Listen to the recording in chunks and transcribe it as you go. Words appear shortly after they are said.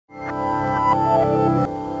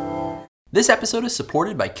This episode is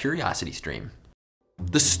supported by CuriosityStream.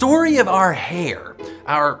 The story of our hair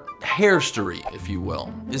story, if you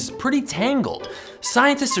will, is pretty tangled.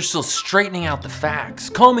 Scientists are still straightening out the facts,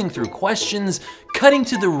 combing through questions, cutting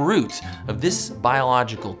to the root of this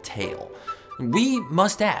biological tale. We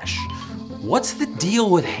must ask, what's the deal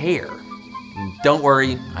with hair? Don't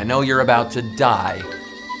worry, I know you're about to die.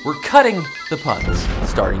 We're cutting the puns,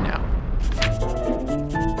 starting now.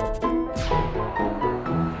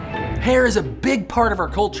 Hair is a big part of our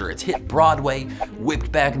culture. It's hit Broadway,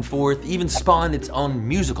 whipped back and forth, even spawned its own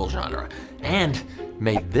musical genre, and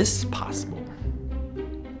made this possible.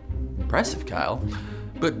 Impressive, Kyle.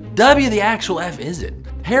 But W the actual F is it?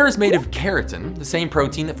 Hair is made of keratin, the same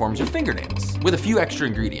protein that forms your fingernails, with a few extra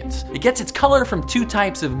ingredients. It gets its color from two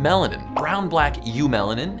types of melanin, brown-black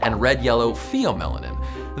eumelanin and red-yellow pheomelanin.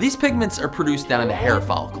 These pigments are produced down in the hair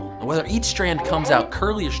follicle, and whether each strand comes out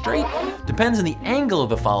curly or straight depends on the angle of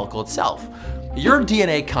the follicle itself. Your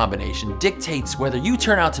DNA combination dictates whether you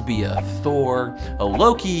turn out to be a Thor, a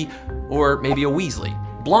Loki, or maybe a Weasley.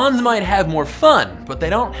 Blondes might have more fun, but they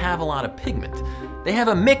don't have a lot of pigment. They have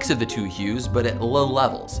a mix of the two hues, but at low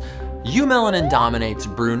levels. Eumelanin dominates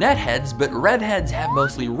brunette heads, but redheads have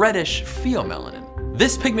mostly reddish pheomelanin.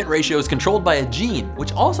 This pigment ratio is controlled by a gene,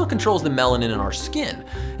 which also controls the melanin in our skin.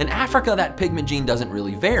 In Africa, that pigment gene doesn't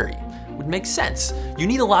really vary. Would make sense. You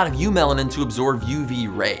need a lot of eumelanin to absorb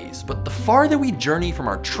UV rays, but the farther we journey from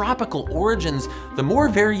our tropical origins, the more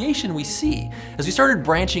variation we see. As we started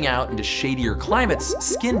branching out into shadier climates,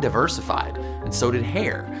 skin diversified, and so did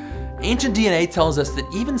hair. Ancient DNA tells us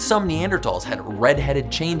that even some Neanderthals had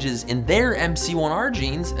red-headed changes in their MC1R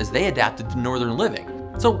genes as they adapted to northern living.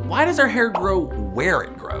 So why does our hair grow where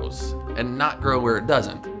it grows and not grow where it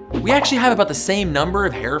doesn't? We actually have about the same number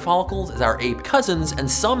of hair follicles as our ape cousins, and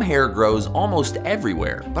some hair grows almost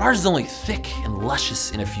everywhere, but ours is only thick and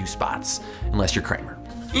luscious in a few spots, unless you're Kramer.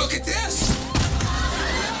 Look at this!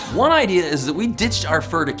 One idea is that we ditched our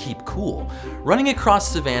fur to keep cool. Running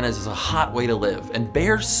across savannas is a hot way to live, and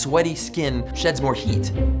bare, sweaty skin sheds more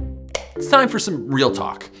heat. It's time for some real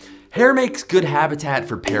talk. Hair makes good habitat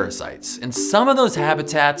for parasites, and some of those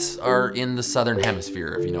habitats are in the southern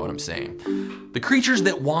hemisphere, if you know what I'm saying. The creatures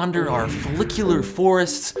that wander our follicular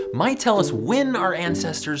forests might tell us when our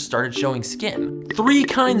ancestors started showing skin. 3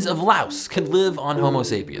 kinds of louse can live on Homo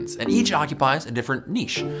sapiens, and each occupies a different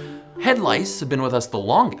niche. Head lice have been with us the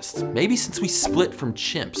longest, maybe since we split from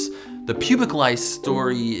chimps. The pubic lice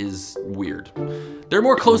story is weird. They're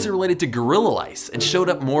more closely related to gorilla lice and showed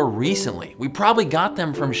up more recently. We probably got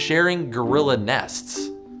them from sharing gorilla nests.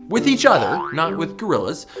 With each other, not with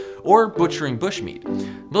gorillas, or butchering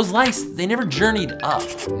bushmeat. Those lice, they never journeyed up.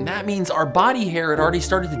 And that means our body hair had already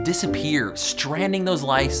started to disappear, stranding those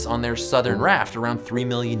lice on their southern raft around 3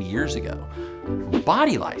 million years ago.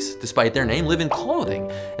 Body lice, despite their name, live in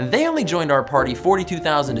clothing, and they only joined our party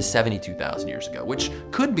 42,000 to 72,000 years ago, which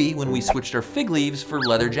could be when we switched our fig leaves for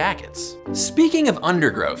leather jackets. Speaking of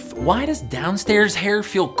undergrowth, why does downstairs hair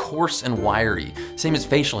feel coarse and wiry, same as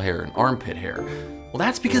facial hair and armpit hair? Well,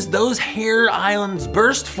 that's because those hair islands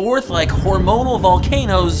burst forth like hormonal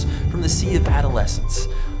volcanoes from the sea of adolescence.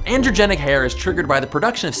 Androgenic hair is triggered by the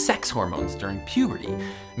production of sex hormones during puberty.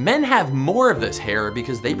 Men have more of this hair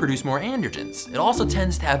because they produce more androgens. It also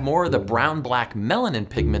tends to have more of the brown-black melanin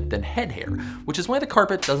pigment than head hair, which is why the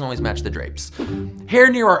carpet doesn't always match the drapes. Hair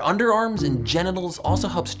near our underarms and genitals also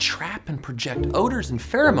helps trap and project odors and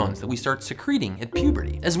pheromones that we start secreting at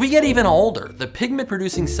puberty. As we get even older, the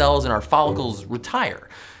pigment-producing cells in our follicles retire.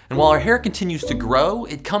 And while our hair continues to grow,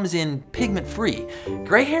 it comes in pigment-free.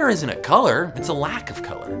 Gray hair isn't a color, it's a lack of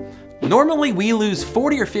color. Normally, we lose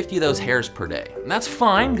 40 or 50 of those hairs per day. And that's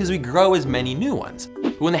fine because we grow as many new ones.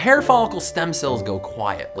 But when the hair follicle stem cells go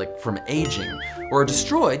quiet, like from aging, or are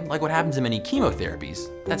destroyed, like what happens in many chemotherapies,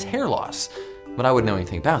 that's hair loss. But I wouldn't know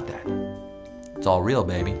anything about that. It's all real,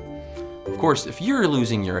 baby. Of course, if you're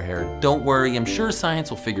losing your hair, don't worry, I'm sure science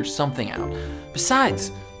will figure something out.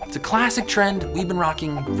 Besides, it's a classic trend we've been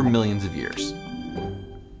rocking for millions of years.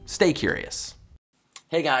 Stay curious.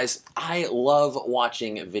 Hey guys, I love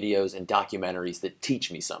watching videos and documentaries that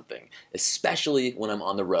teach me something, especially when I'm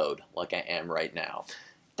on the road, like I am right now.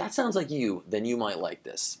 If that sounds like you, then you might like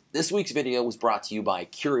this. This week's video was brought to you by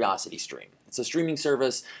CuriosityStream. It's a streaming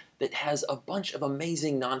service that has a bunch of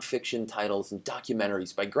amazing nonfiction titles and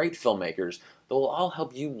documentaries by great filmmakers that will all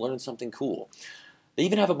help you learn something cool. They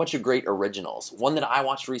even have a bunch of great originals. One that I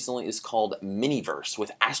watched recently is called Miniverse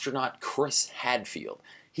with astronaut Chris Hadfield.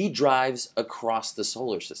 He drives across the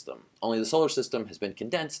solar system, only the solar system has been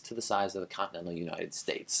condensed to the size of the continental United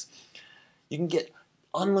States. You can get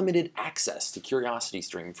unlimited access to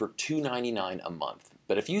CuriosityStream for $2.99 a month.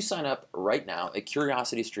 But if you sign up right now at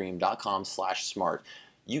curiositystream.com/smart,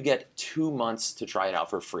 you get 2 months to try it out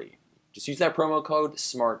for free. Just use that promo code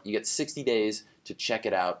SMART. You get 60 days to check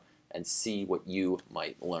it out and see what you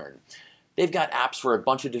might learn. They've got apps for a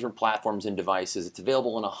bunch of different platforms and devices. It's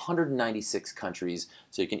available in 196 countries,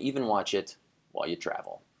 so you can even watch it while you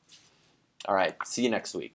travel. All right, see you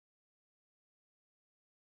next week.